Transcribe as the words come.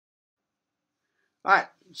All right,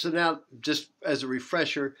 so now just as a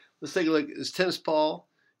refresher, let's take a look at this tennis ball.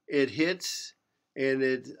 It hits and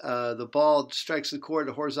the ball strikes the court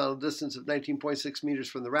at a horizontal distance of 19.6 meters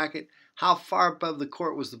from the racket. How far above the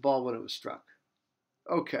court was the ball when it was struck?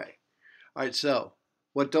 Okay. All right, so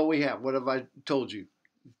what don't we have? What have I told you?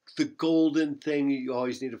 The golden thing you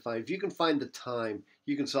always need to find. If you can find the time,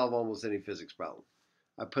 you can solve almost any physics problem.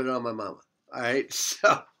 I put it on my mama. All right,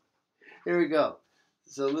 so here we go.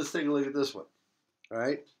 So let's take a look at this one. All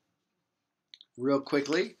right, real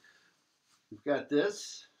quickly, we've got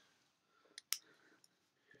this.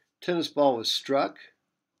 Tennis ball was struck,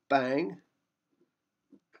 bang,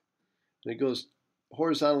 and it goes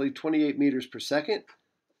horizontally 28 meters per second,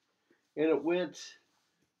 and it went,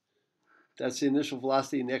 that's the initial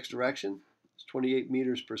velocity in the x direction, it's 28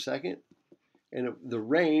 meters per second, and the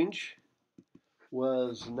range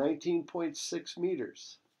was 19.6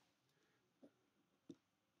 meters.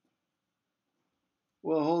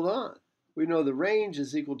 Well, hold on. We know the range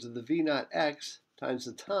is equal to the v naught x times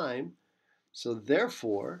the time. So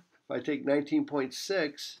therefore, if I take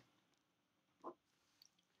 19.6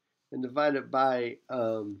 and divide it by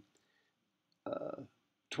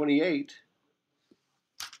 28,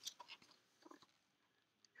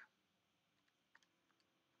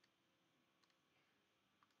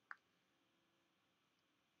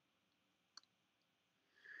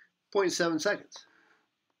 .7 seconds.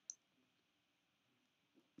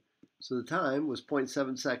 So the time was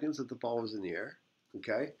 0.7 seconds that the ball was in the air.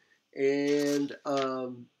 Okay, and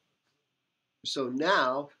so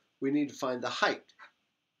now we need to find the height.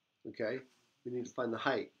 Okay, we need to find the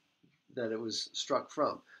height that it was struck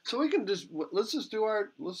from. So we can just let's just do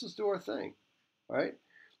our thing. All right,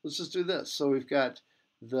 let's just do this. So we've got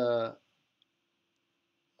the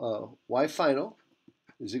y final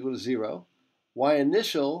is equal to 0. Y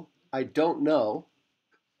initial, I don't know.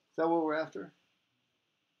 Is that what we're after?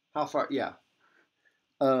 How far? Yeah.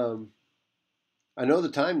 I know the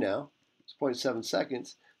time now. It's 0.7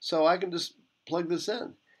 seconds. So I can just plug this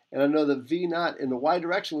in. And I know that V naught in the y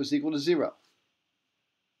direction was equal to 0.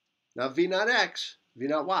 Not V naught x, V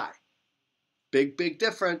naught y. Big, big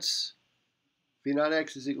difference. V naught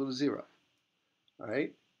x is equal to 0. All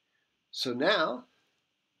right? So now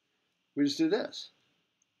we just do this.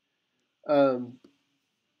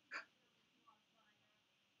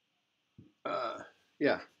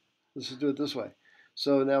 Yeah, let's just do it this way.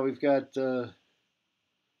 So now we've got, and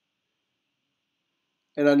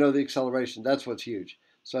I know the acceleration. That's what's huge.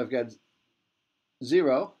 So I've got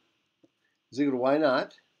 0 is equal to y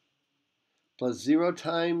naught plus 0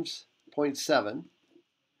 times 0.7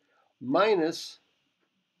 minus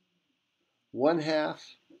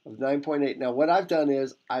 1/2 of 9.8. Now what I've done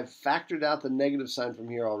is I've factored out the negative sign from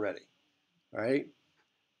here already. All right?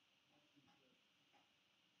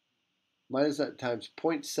 Minus that times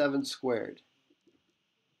 0.7 squared.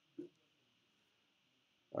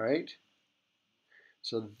 All right?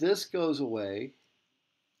 So this goes away.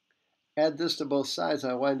 Add this to both sides,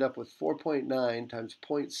 and I wind up with 4.9 times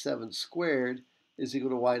 0.7 squared is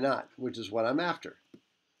equal to y naught, which is what I'm after.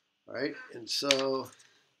 All right? And so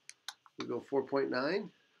we go 4.9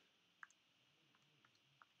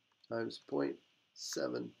 times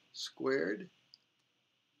 0.7 squared,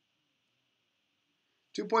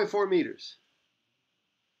 2.4 meters.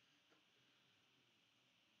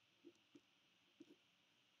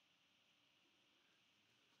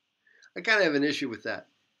 I kind of have an issue with that.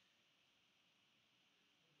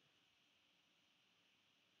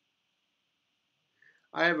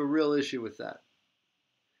 I have a real issue with that.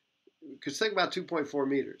 Because think about 2.4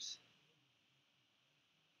 meters.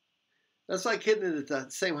 That's like hitting it at the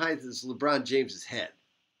same height as LeBron James's head.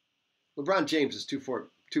 LeBron James is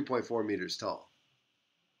 2.4 meters tall.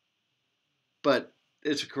 But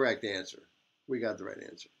it's a correct answer. We got the right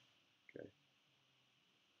answer. Okay.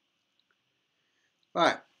 All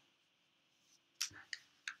right.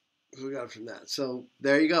 So we got it from that. So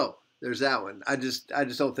there you go. There's that one. I just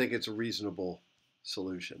don't think it's a reasonable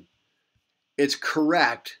solution. It's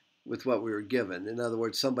correct with what we were given. In other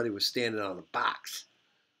words, somebody was standing on a box,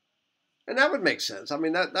 and that would make sense. I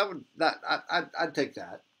mean, I'd take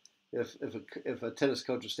that if a tennis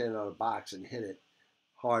coach was standing on a box and hit it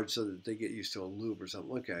hard so that they get used to a loop or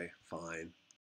something. Okay, fine.